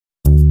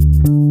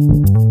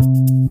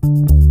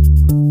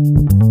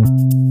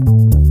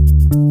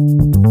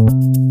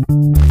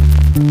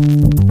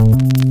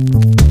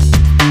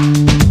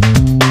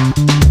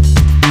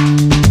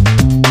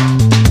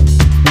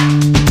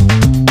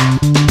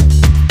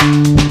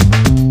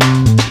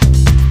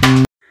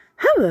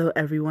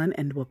everyone,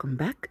 and welcome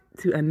back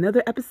to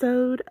another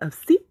episode of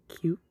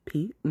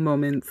CQP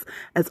Moments.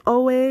 As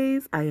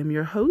always, I am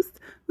your host,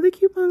 the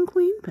Coupon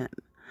Queen Pen.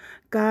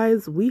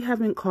 Guys, we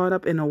haven't caught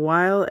up in a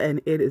while,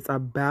 and it is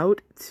about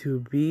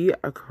to be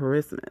a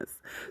Christmas.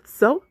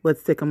 So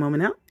let's take a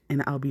moment out,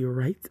 and I'll be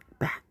right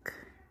back.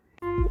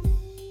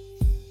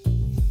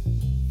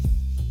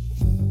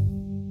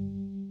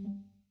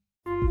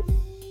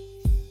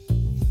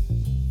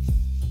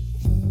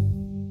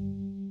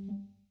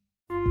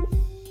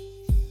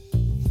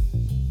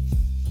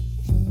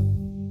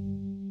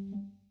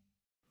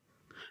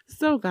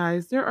 So,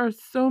 guys, there are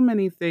so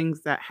many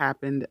things that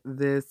happened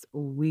this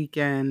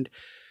weekend.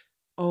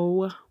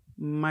 Oh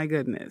my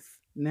goodness.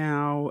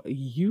 Now,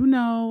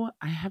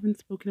 I haven't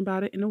spoken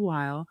about it in a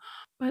while,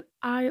 but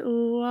I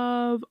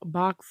love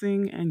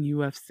boxing and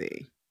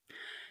UFC.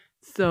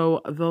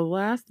 So, the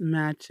last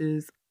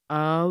matches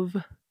of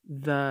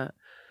the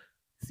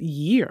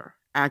year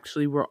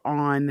actually were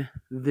on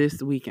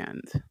this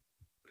weekend.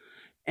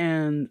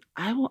 And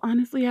I will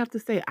honestly have to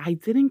say, I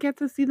didn't get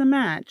to see the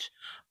match,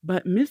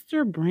 but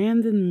Mr.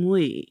 Brandon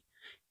Lee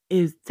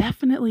is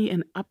definitely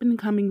an up and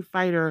coming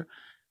fighter.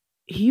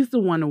 He's the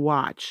one to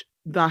watch.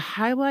 The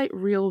highlight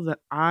reel that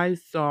I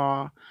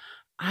saw,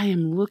 I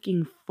am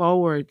looking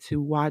forward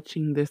to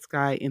watching this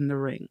guy in the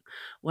ring.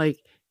 Like,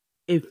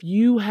 if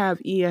you have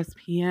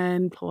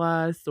ESPN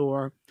Plus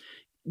or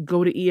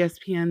go to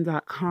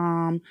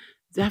ESPN.com,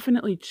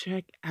 definitely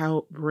check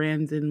out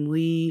Brandon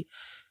Lee.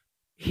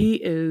 He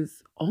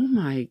is, oh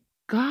my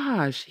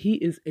gosh, he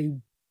is a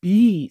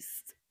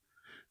beast.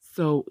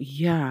 So,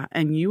 yeah,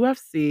 and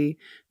UFC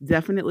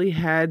definitely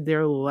had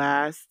their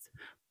last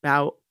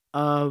bout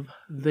of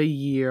the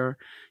year,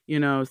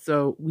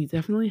 so we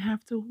definitely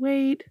have to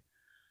wait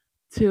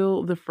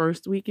till the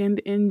first weekend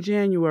in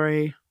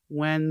January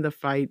when the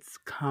fights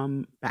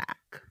come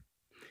back.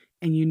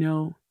 And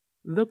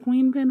the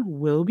Queen Pin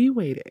will be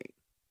waiting.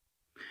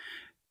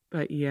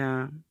 But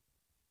yeah.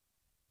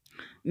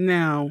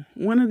 Now,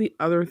 one of the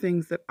other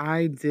things that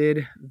I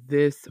did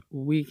this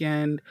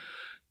weekend,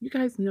 you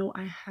guys know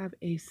I have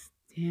a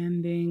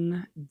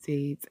standing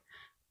date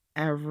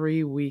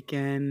every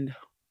weekend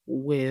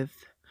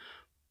with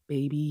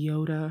Baby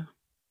Yoda.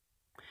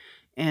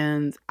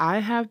 And I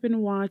have been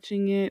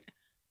watching it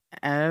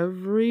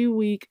every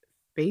week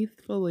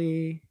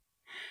faithfully.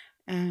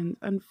 And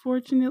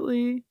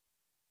unfortunately,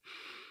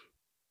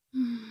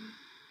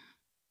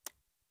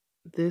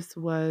 this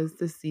was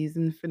the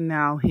season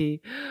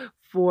finale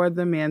for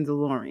The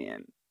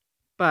Mandalorian.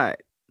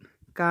 But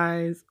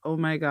guys, oh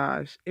my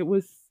gosh, it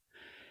was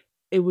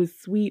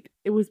sweet.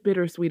 It was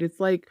bittersweet.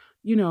 It's like,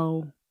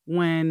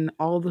 when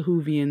all the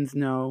Whovians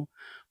know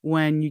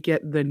when you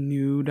get the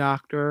new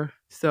doctor.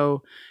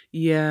 So,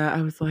 yeah,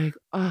 I was like,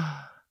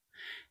 oh.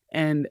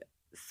 And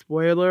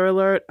spoiler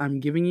alert, I'm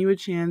giving you a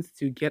chance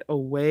to get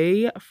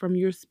away from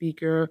your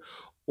speaker,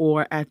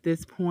 or at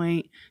this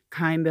point,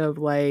 kind of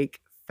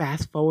like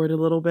fast forward a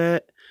little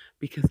bit,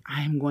 because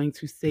I am going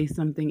to say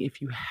something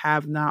if you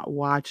have not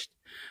watched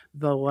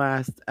the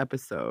last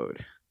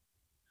episode.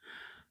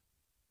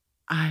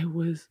 I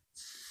was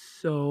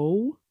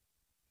so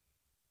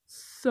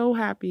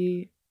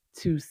happy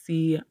to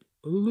see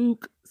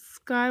Luke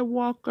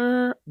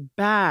Skywalker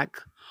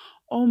back.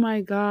 Oh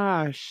my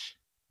gosh.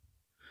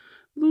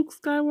 Luke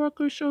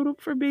Skywalker showed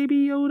up for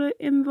Baby Yoda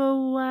in the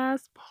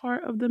last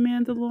part of The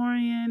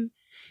Mandalorian.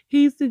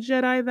 He's the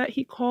Jedi that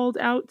he called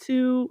out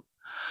to.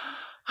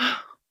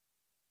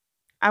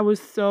 I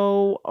was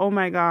oh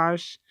my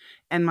gosh.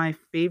 And my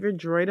favorite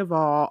droid of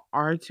all,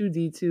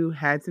 R2-D2,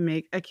 had to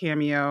make a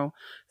cameo.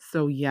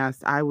 So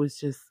yes, I was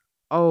just,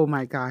 oh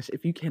my gosh.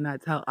 If you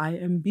cannot tell, I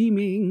am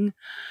beaming.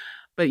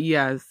 But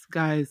yes,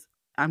 guys,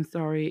 I'm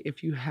sorry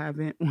if you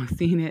haven't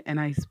seen it and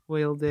I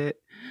spoiled it.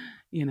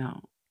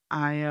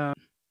 I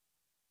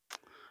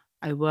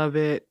love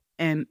it.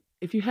 And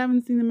if you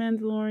haven't seen The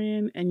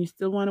Mandalorian and you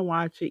still want to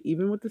watch it,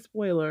 even with the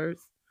spoilers,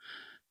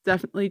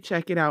 definitely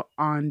check it out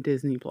on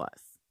Disney Plus.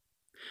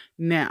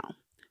 Now,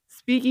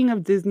 speaking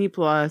of Disney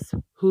Plus,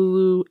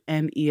 Hulu,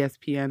 and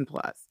ESPN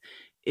Plus,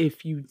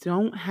 if you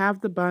don't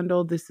have the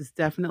bundle, this is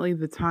definitely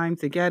the time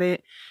to get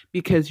it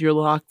because you're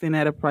locked in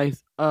at a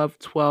price of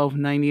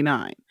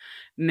 $12.99.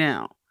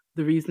 Now,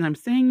 the reason I'm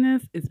saying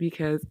this is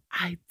because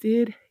I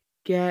did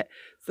get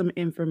some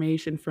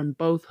information from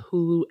both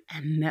Hulu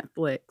and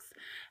Netflix.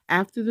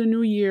 After the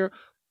new year,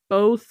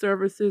 both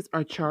services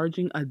are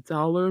charging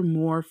 $1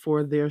 more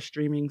for their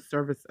streaming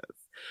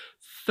services.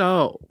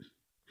 So,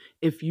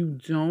 if you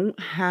don't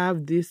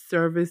have this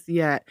service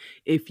yet,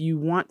 if you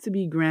want to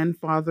be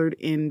grandfathered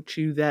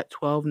into that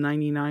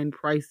 $12.99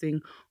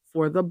 pricing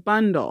for the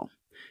bundle,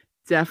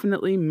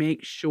 definitely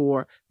make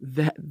sure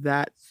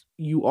that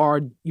you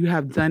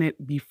have done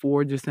it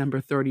before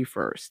December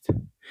 31st.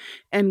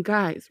 And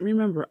guys,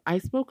 remember, I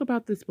spoke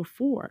about this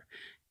before.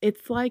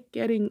 It's like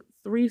getting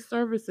 3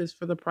 services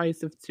for the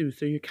price of 2.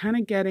 So you're kind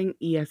of getting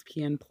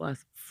ESPN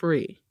Plus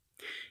free.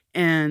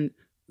 And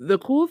the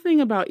cool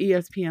thing about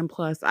ESPN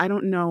Plus, I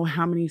don't know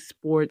how many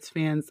sports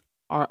fans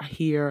are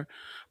here,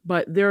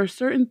 But there are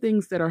certain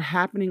things that are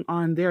happening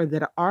on there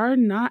that are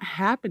not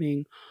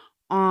happening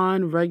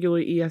on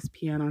regular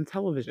ESPN on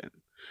television.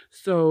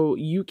 So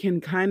you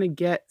can kind of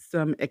get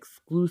some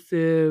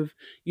exclusive,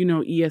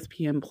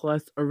 ESPN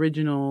Plus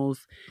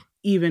originals,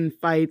 even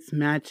fights,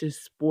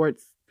 matches,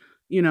 sports,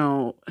 you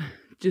know,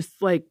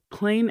 just like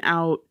plain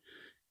out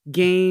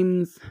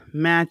games,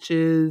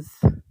 matches,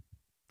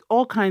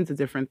 all kinds of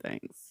different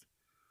things,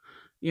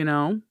 you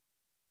know?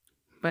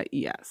 But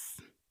yes.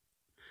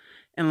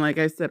 And like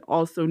I said,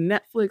 also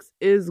Netflix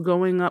is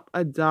going up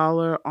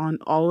 $1 on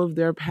all of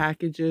their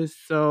packages.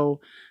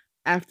 So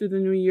after the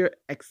new year,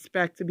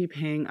 expect to be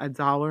paying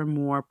 $1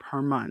 more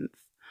per month.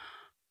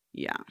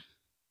 Yeah.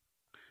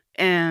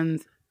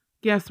 And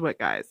guess what,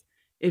 guys?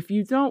 If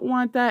you don't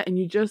want that and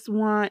you just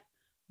want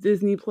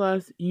Disney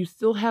Plus, you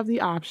still have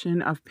the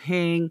option of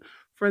paying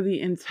for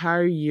the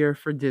entire year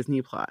for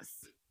Disney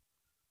Plus.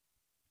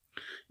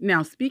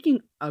 Now,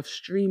 speaking of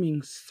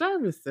streaming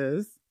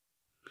services,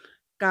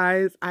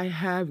 guys, I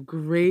have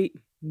great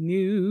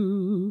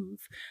news.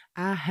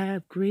 I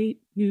have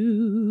great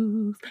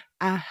news.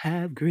 I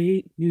have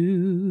great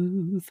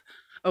news.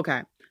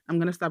 Okay, I'm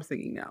going to stop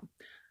singing now.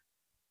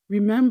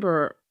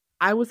 Remember,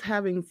 I was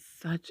having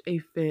such a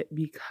fit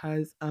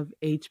because of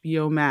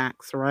HBO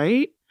Max,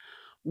 right?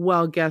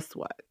 Well, guess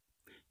what?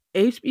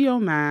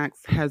 HBO Max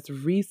has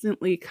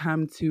recently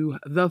come to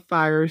the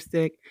Fire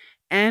Stick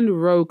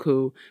and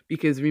Roku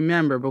because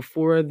remember,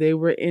 before they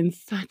were in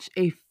such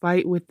a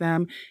fight with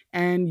them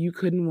and you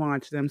couldn't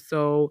watch them.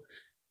 So,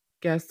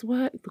 guess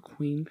what? The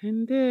Queen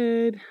Pin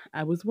did.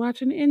 I was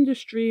watching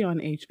Industry on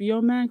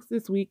HBO Max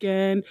this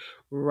weekend,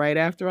 right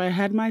after I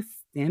had my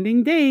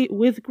standing date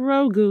with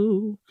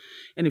Grogu.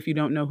 And if you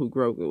don't know who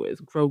Grogu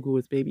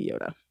is Baby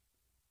Yoda.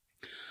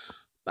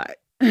 But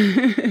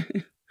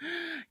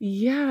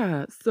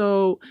yeah,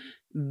 so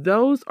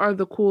those are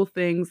the cool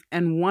things.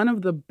 And one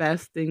of the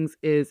best things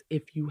is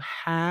if you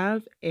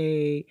have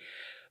a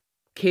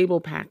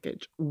cable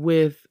package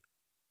with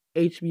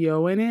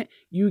HBO in it,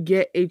 you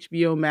get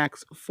HBO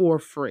Max for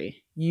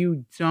free.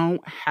 You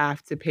don't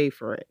have to pay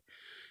for it.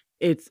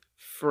 It's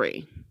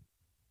free.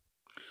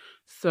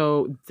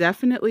 So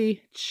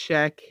definitely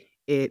check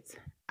it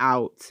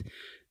out.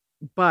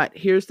 But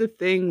here's the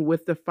thing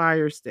with the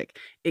Fire Stick.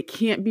 It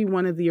can't be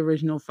one of the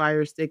original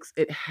Fire Sticks.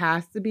 It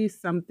has to be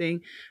something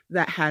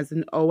that has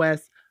an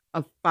OS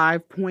of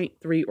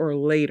 5.3 or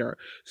later.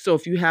 So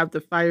if you have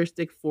the Fire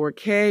Stick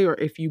 4K or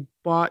if you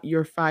bought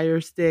your Fire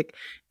Stick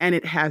and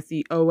it has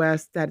the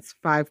OS that's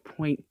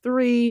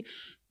 5.3,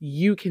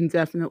 you can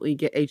definitely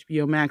get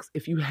HBO Max.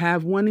 If you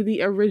have one of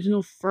the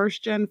original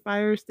first gen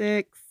Fire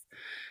Sticks,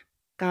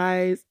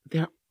 guys,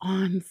 they're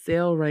on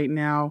sale right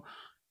now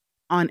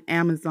on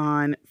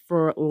Amazon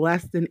for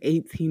less than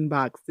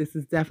 $18. This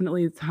is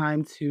definitely a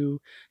time to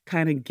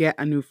kind of get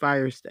a new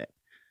Fire Stick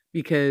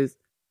because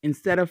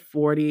instead of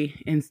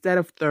 40, instead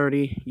of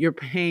 30, you're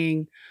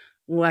paying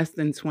less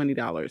than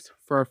 $20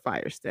 for a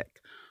Fire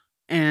Stick.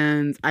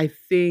 And I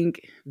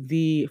think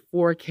the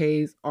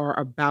 4Ks are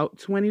about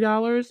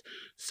 $20,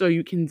 so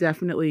you can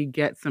definitely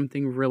get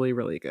something really,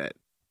 really good.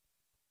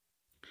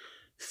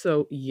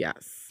 So,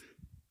 yes,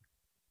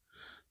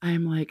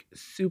 I'm like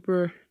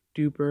super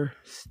duper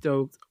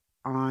stoked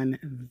on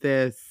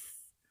this.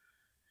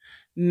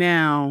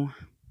 Now,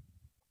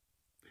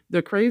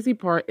 the crazy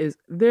part is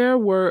there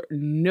were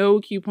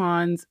no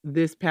coupons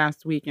this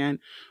past weekend,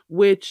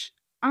 which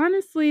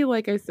honestly,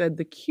 like I said,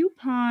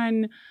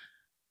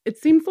 it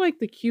seems like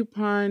the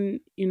coupon,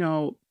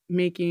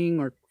 making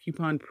or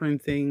coupon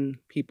printing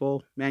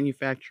people,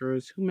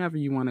 manufacturers, whomever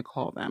you want to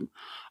call them,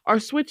 are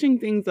switching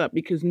things up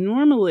because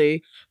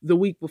normally the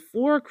week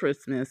before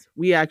Christmas,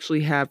 we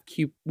actually have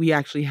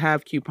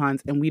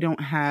coupons and we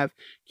don't have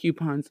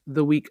coupons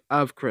the week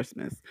of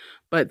Christmas.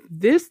 But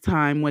this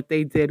time what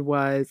they did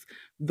was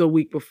the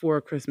week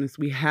before Christmas,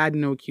 we had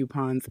no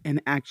coupons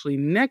and actually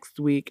next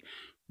week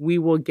we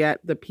will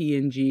get the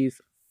P&Gs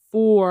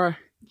for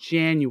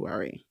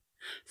January.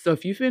 So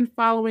if you've been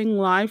following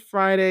Live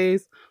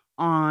Fridays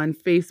on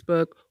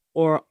Facebook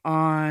or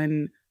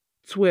on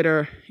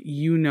Twitter,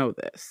 you know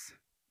this.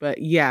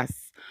 But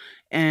yes,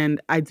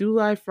 and I do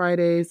Live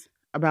Fridays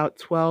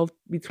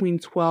between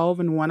 12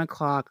 and 1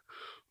 o'clock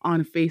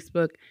on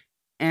Facebook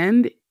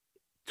and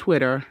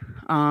Twitter.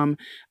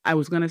 I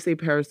was going to say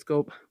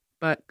Periscope,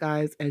 but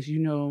guys, as you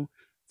know,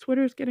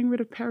 Twitter is getting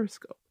rid of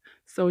Periscope.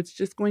 So it's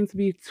just going to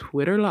be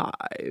Twitter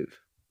Live.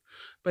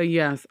 But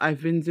yes,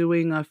 I've been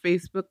doing a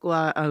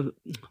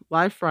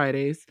Live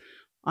Fridays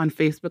on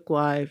Facebook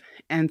Live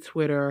and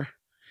Twitter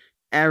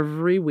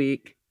every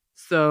week.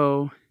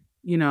 So,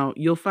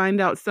 you'll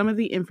find out some of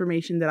the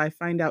information that I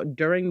find out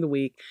during the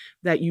week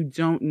that you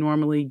don't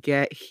normally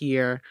get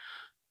here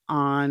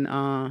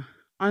on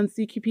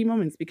CQP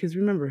Moments. Because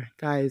remember,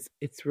 guys,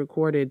 it's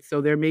recorded.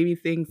 So there may be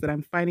things that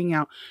I'm finding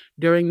out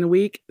during the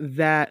week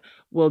that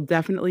will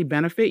definitely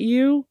benefit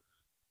you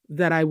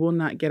that I will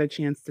not get a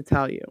chance to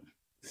tell you.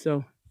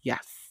 So,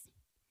 yes,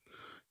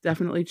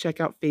 definitely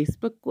check out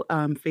Facebook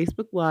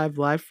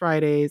Live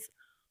Fridays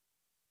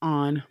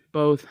on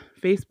both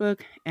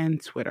Facebook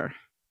and Twitter.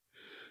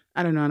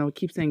 I don't know. I know I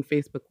keep saying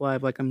Facebook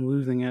Live like I'm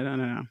losing it. I don't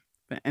know.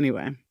 But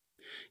anyway,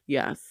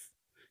 yes.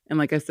 And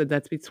like I said,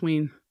 that's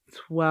between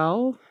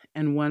 12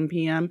 and 1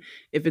 p.m.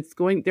 If it's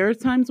going, there are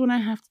times when I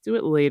have to do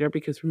it later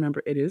because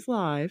remember, it is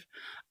live.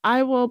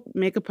 I will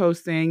make a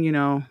post saying,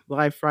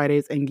 live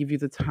Fridays and give you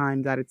the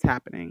time that it's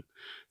happening.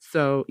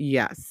 So,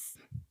 yes,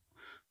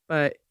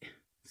 but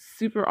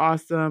super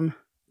awesome,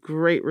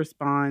 great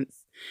response.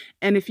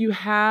 And if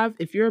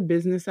you're a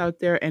business out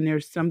there and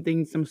there's some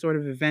sort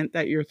of event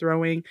that you're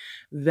throwing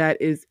that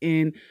is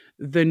in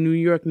the New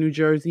York, New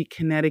Jersey,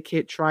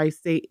 Connecticut,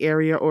 tri-state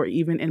area, or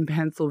even in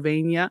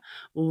Pennsylvania,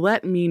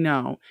 let me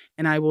know.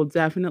 And I will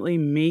definitely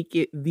make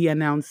it the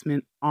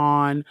announcement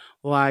on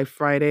Live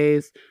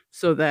Fridays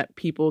so that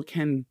people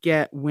can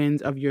get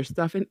wind of your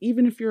stuff. And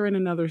even if you're in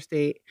another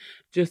state,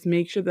 just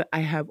make sure that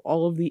I have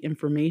all of the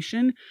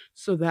information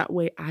so that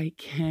way I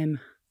can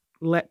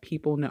let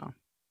people know.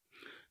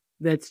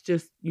 That's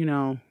just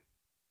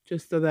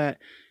so that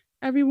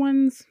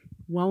everyone's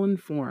well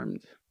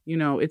informed.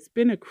 It's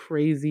been a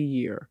crazy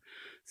year.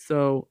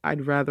 So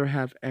I'd rather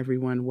have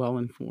everyone well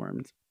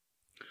informed.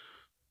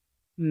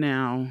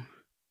 Now,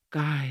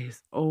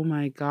 guys, oh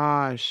my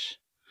gosh.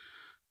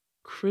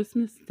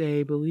 Christmas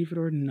Day, believe it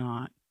or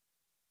not,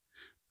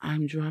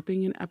 I'm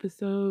dropping an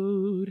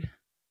episode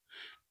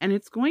and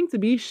it's going to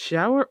be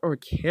shower or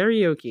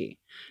karaoke.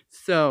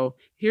 So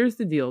here's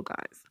the deal,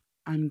 guys.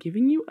 I'm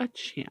giving you a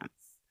chance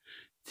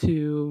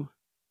to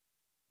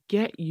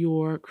get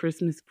your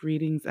Christmas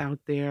greetings out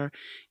there.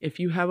 If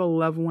you have a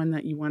loved one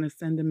that you want to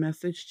send a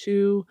message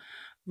to,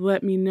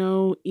 let me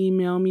know,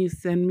 email me,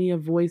 send me a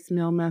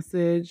voicemail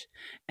message,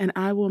 and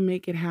I will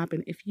make it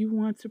happen. If you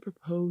want to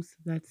propose to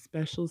that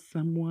special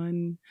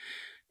someone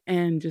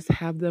and just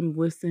have them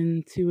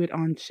listen to it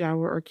on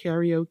shower or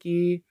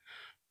karaoke,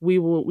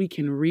 we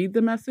can read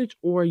the message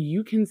or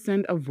you can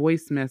send a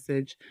voice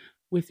message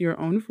with your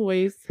own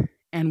voice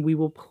and we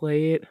will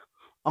play it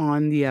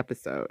on the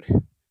episode.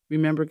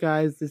 Remember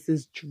guys, this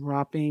is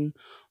dropping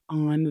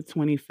on the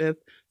 25th,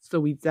 so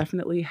we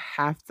definitely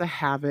have to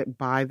have it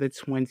by the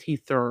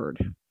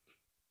 23rd.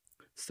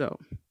 So,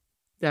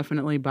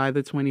 definitely by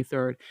the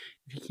 23rd.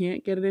 If you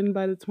can't get it in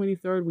by the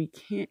 23rd, we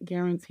can't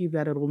guarantee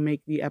that it'll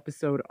make the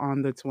episode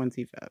on the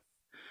 25th.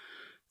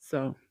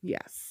 So,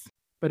 yes.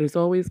 But as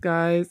always,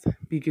 guys,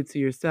 be good to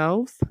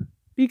yourselves,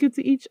 be good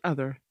to each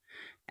other,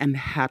 and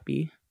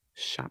happy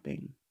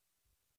shopping.